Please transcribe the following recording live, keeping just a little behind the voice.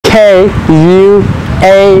Kuantan.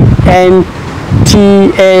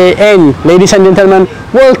 Ladies and gentlemen,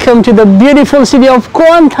 welcome to the beautiful city of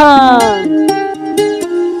Kuantan.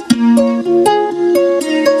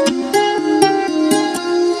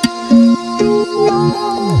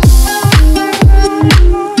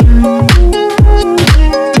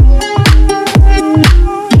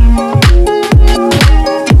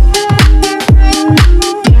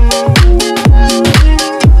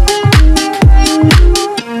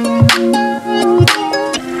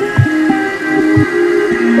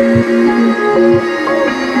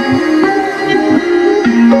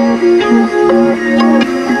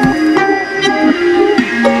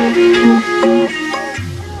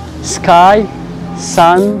 Sky,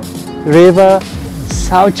 sun, river,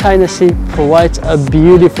 South China Sea provides a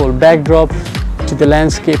beautiful backdrop to the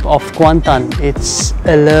landscape of Kuantan. It's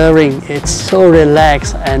alluring, it's so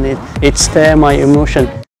relaxed, and it stirs my emotion.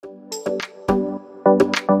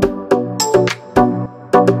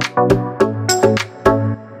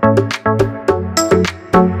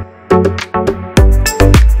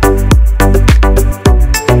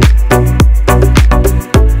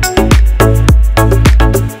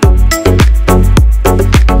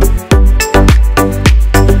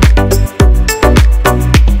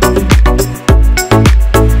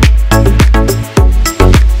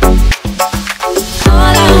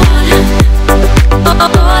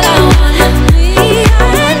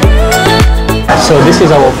 So this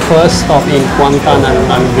is our first stop in Kuantan,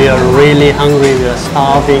 and we are really hungry, we are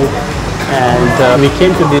starving, and we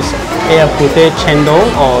came to this air putih chendol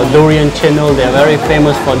or durian chendol. They are very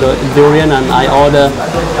famous for the durian, and I order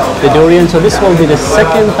the durian. So this will be the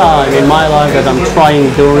second time in my life that I'm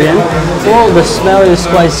trying durian. Well, the smell is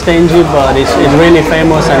quite stingy, but it's really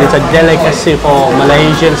famous, and it's a delicacy for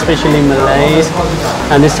Malaysians, especially Malays.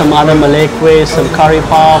 And there's some other Malay quiz, some curry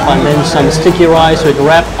puff, and then some sticky rice with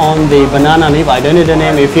wrap on the banana leaf. I don't know the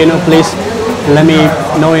name. If you know, please let me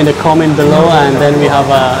know in the comment below. And then we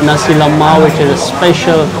have a nasi lemak, which is a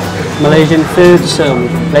special Malaysian food. So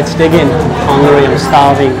let's dig in. I'm hungry, I'm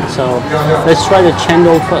starving. So let's try the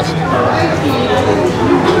chendol first.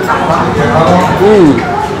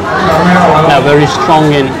 Yeah, very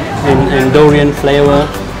strong in durian flavor.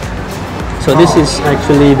 So this is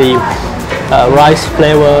actually the rice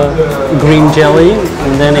flavor green jelly,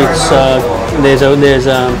 and then it's there's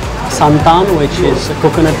a santan, which is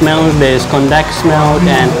coconut milk. There's condensed milk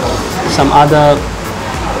and some other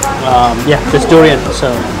yeah, just durian.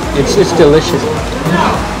 So it's delicious.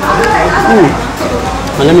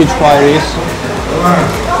 Now let me try this.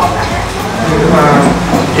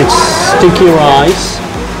 It's sticky rice.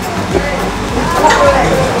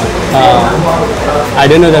 I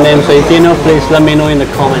don't know the name, so if you know, please let me know in the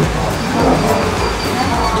comment.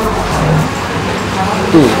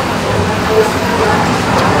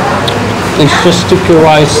 It's just sticky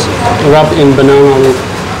rice wrapped in banana leaf.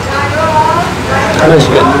 That's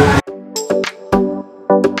good.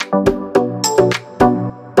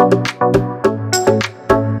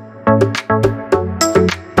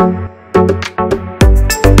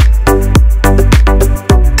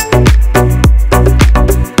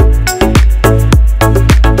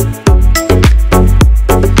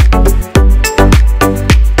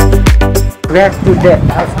 We have two decks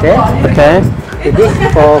upstairs. Okay. So this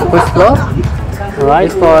for first floor. Right.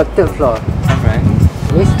 This for third floor. Right.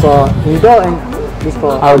 This for indoor and this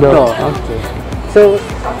for outdoor. Okay. So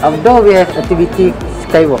outdoor we have activity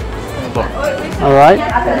skywalk. Alright.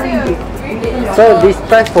 So this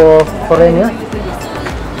price for foreigner.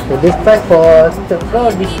 So this price for third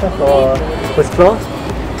floor. This price for first floor.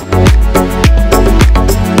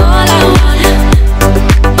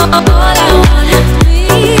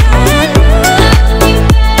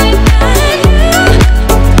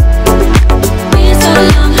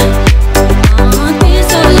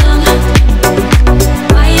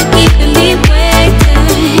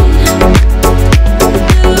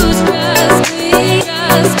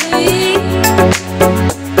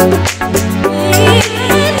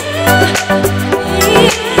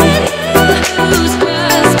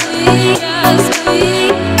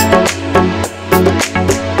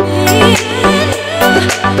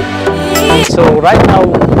 So right now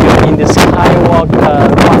we're in the skywalk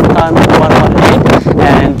Kuantan 118,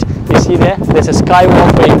 and you see there's a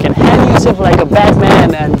skywalk where you can hang yourself like a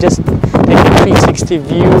Batman and just take a 360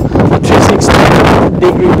 view, a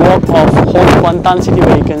 360-degree walk of whole Kuantan city,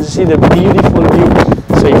 where you can see the beautiful view.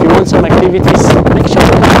 So if you want some activities, make sure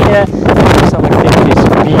to come here and do some activities.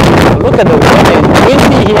 Beautiful. Look at the weather, it's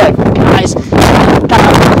windy here, guys. You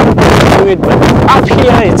can't do it, but up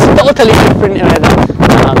here it's totally different weather.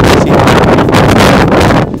 See.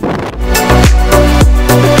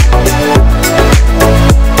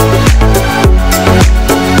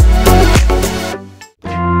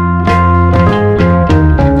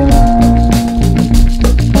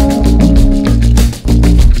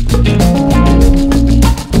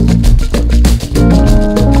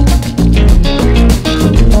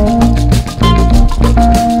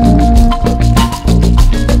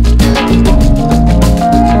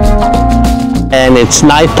 it's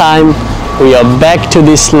nighttime. We are back to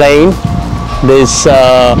this lane, this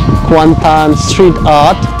Kuantan street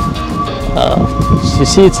art. You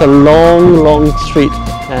see, it's a long street,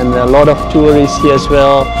 and a lot of tourists here as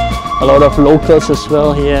well, a lot of locals as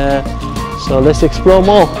well here. So let's explore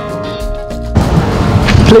more.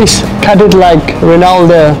 Please cut it like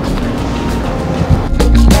Ronaldo.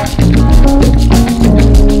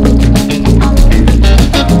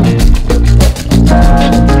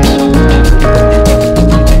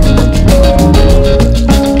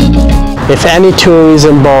 If any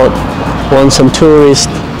tourism board wants some tourists,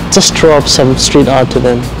 just drop some street art to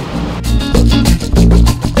them.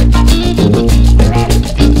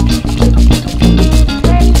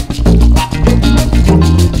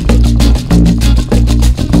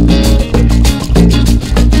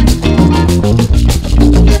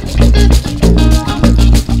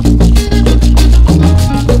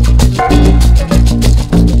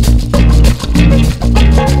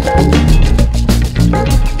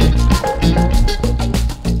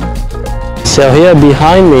 So here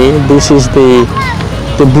behind me, this is the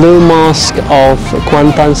blue mosque of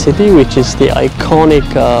Kuantan city, which is the iconic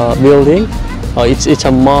building. It's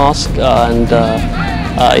a mosque, and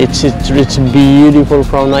it's beautiful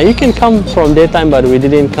from night. You can come from daytime, but we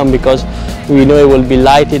didn't come because we know it will be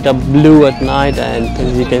lighted up blue at night. And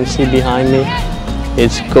as you can see behind me,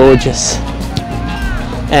 it's gorgeous.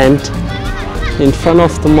 And in front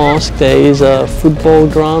of the mosque, there is a football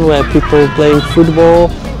ground where people playing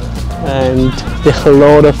football. And there are a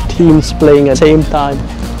lot of teams playing at the same time,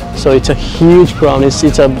 so it's a huge ground. It's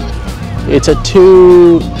a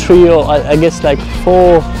 2, 3, or I guess like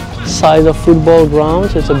 4 size of football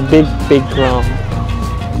grounds. It's a big ground.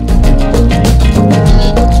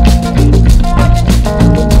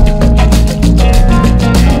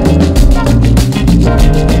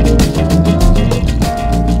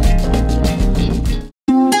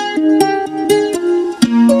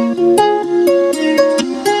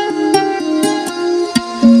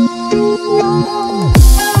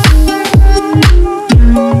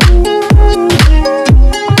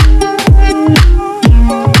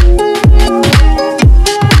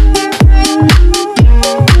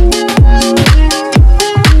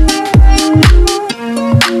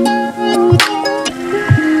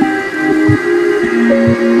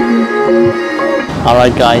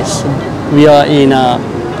 Alright guys, we are in a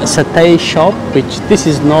satay shop, which this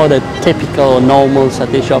is not a typical or normal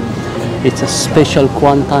satay shop. It's a special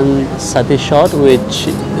Kuantan satay shop, which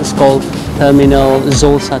is called Terminal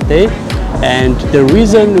Zol Satay. And the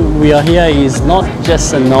reason we are here is not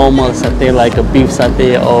just a normal satay like a beef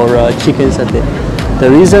satay or a chicken satay. The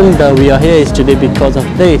reason that we are here is today because of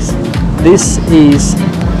this. This is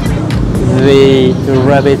the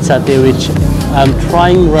rabbit satay, which I'm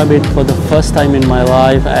trying rabbit for the first time in my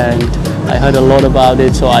life, and I heard a lot about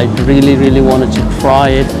it, so I really wanted to try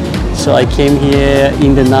it. So I came here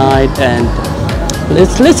in the night, and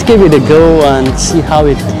let's give it a go and see how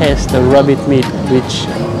it tastes, the rabbit meat, which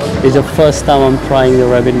is the first time I'm trying the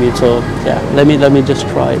rabbit meat. So yeah, let me just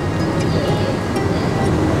try it.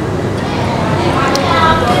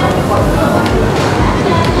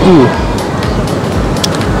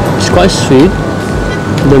 It's quite sweet.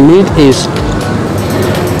 The meat is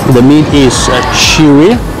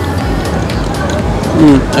chewy.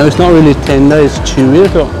 It's not really tender, it's chewy,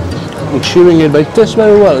 so I'm chewing it, but it tastes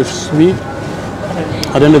very well. It's sweet.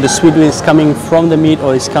 I don't know if the sweetness is coming from the meat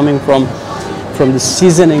or it's coming from the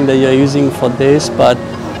seasoning that you're using for this, but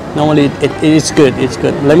normally it's good. It's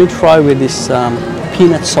good. Let me try with this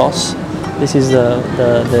peanut sauce. This is the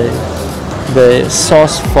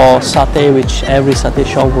sauce for satay, which every satay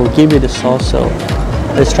shop will give you the sauce. So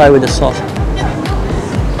let's try with the sauce.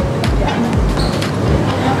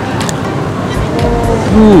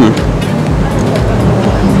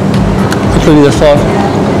 Actually, the sauce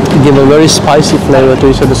gives a very spicy flavor to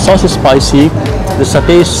it. So the sauce is spicy, the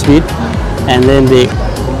satay is sweet, and then the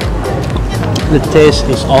taste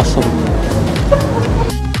is awesome.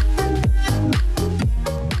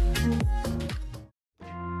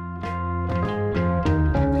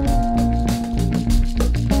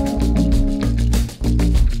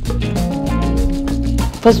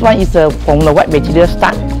 First one is from the white material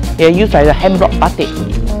start. They use like the hand block batik.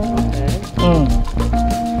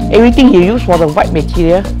 Everything you use for the white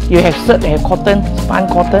material, you have silk, you have cotton, spun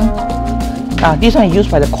cotton. This one is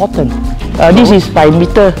used by the cotton. This is by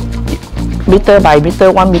meter by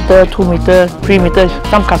meter, 1 meter, 2 meter, 3 meter.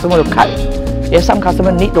 Some customer will cut. Yes, some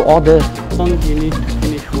customer need to order. How long do you need to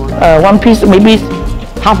finish one? One piece maybe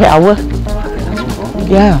half an hour.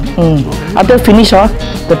 Yeah. After finish,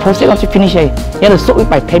 the process once you finish, you have to soak it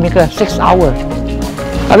by chemical 6 hours.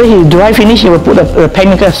 After he dry finish, he will put the pen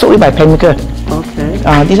maker, soak it by pen maker. Okay.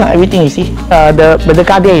 This one, everything you see. The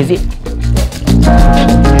card there, is it?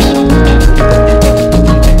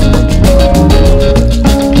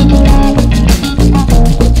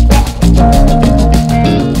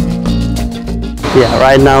 Yeah,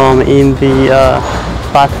 right now I'm in the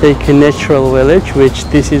Batik natural village, which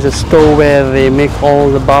this is a store where they make all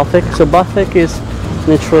the batik. So batik is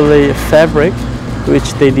naturally fabric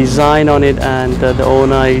which they design on it, and the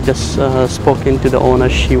owner, I just spoken to the owner.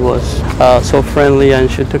 She was so friendly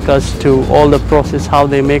and she took us to all the process how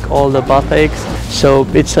they make all the batiks. So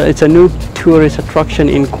it's a new tourist attraction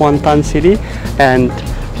in Kuantan city, and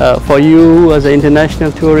for you as an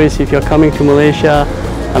international tourist, if you're coming to Malaysia,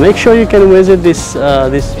 make sure you can visit this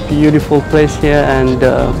this beautiful place here and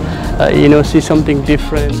you know, see something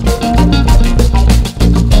different.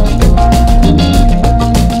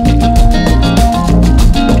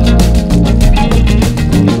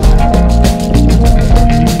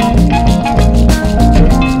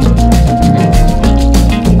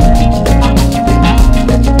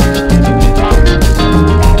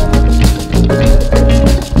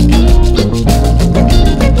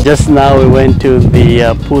 Just now we went to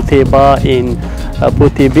the Puteh bar in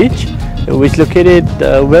Puteh beach, which is located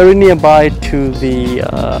very nearby to the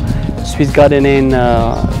Swiss Garden in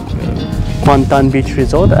Kuantan beach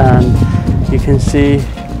resort, and you can see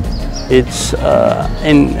it's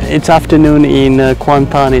afternoon in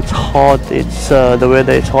Kuantan. It's hot, it's the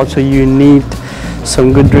weather is hot, so you need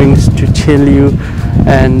some good drinks to chill you,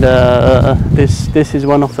 and this is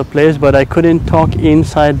one of the places, but I couldn't talk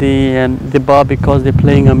inside the bar because they're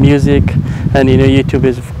playing a music, and you know, YouTube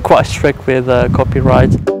is quite strict with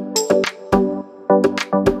copyright.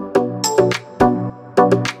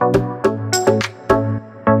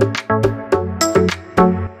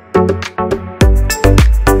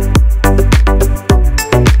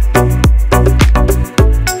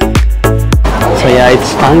 Yeah,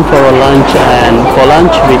 it's time for a lunch, and for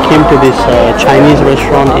lunch we came to this Chinese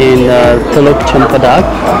restaurant in Teluk Cempedak.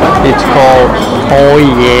 It's called Hoi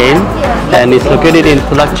Yen, and it's located in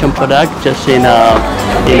Teluk Cempedak, just in a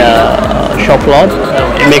shop lot.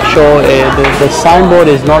 Make sure the signboard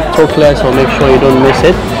is not so clear, so make sure you don't miss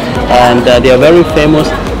it. And they are very famous.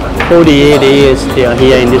 48 years they are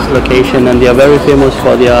here in this location, and they are very famous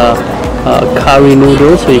for their curry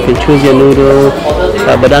noodles, so you can choose your noodle,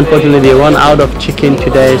 but unfortunately they run out of chicken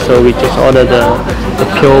today, so we just ordered the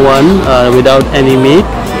pure one without any meat,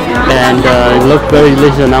 and it looked very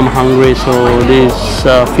delicious and I'm hungry. So this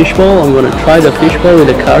fishbowl, I'm going to try the fishbowl with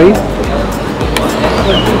the curry.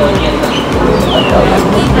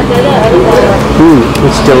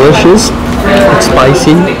 It's delicious, it's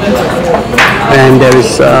spicy, and there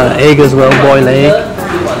is egg as well, boiled egg,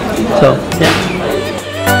 so yeah.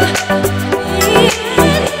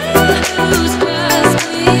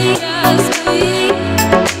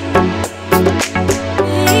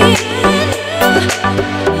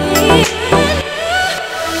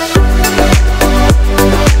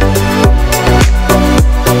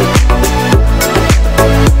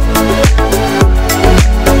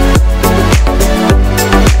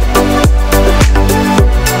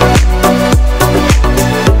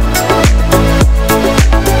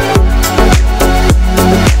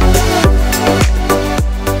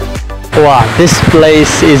 Wow, this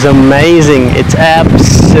place is amazing. It's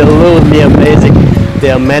absolutely amazing.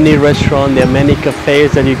 There are many restaurants, there are many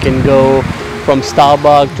cafes that you can go, from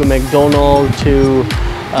Starbucks to McDonald's to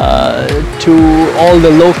all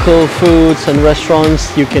the local foods and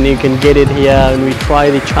restaurants. You can get it here, and we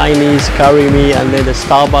try the Chinese curry mee, and then the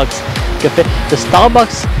Starbucks cafe. The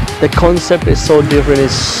Starbucks, the concept is so different.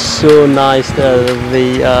 It's so nice.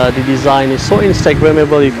 The design is so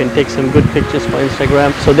Instagrammable. You can take some good pictures for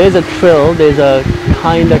Instagram. So there's a trail. There's a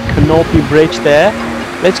kind of canopy bridge there.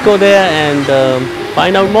 Let's go there and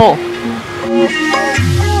find out more.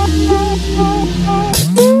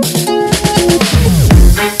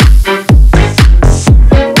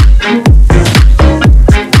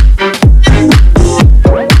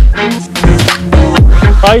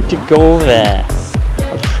 Try to go there.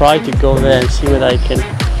 I'll try to go there and see whether I can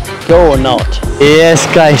go or not. Yes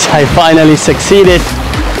guys, I finally succeeded.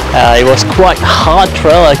 It was quite hard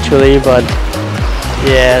trail actually, but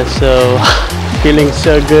yeah, so feeling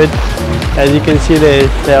so good. As you can see,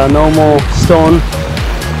 there are no more stone,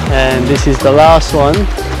 and this is the last one.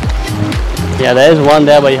 Yeah, there is one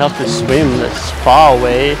there, but you have to swim. That's far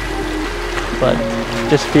away, but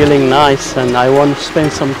just feeling nice, and I want to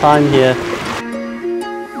spend some time here.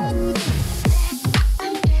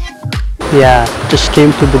 Yeah, just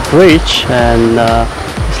came to the bridge, and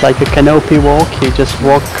it's like a canopy walk. You just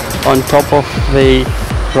walk on top of the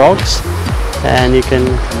rocks, and you can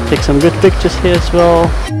take some good pictures here as well.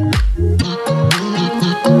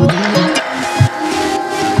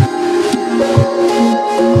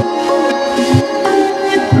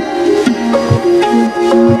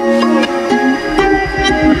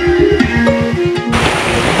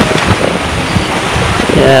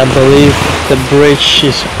 Yeah, I believe the bridge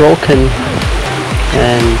is broken,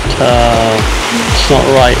 and it's not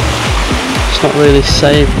right. It's not really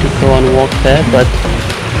safe to go and walk there, but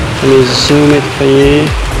let me zoom it for you.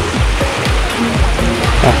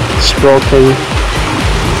 It's broken.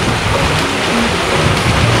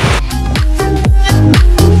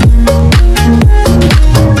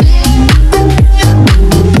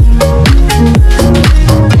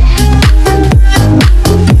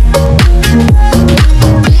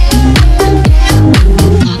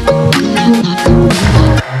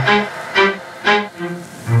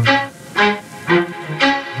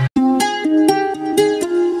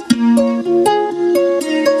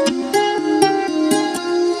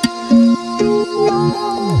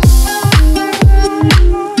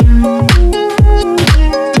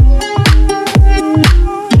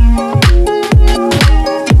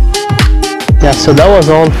 So that was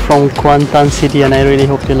all from Kuantan city, and I really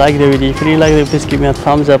hope you liked the video. If you really liked it, please give me a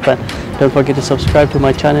thumbs up, and don't forget to subscribe to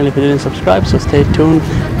my channel if you didn't subscribe. So stay tuned,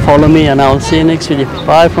 follow me, and I'll see you next video.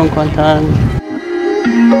 Bye from Kuantan.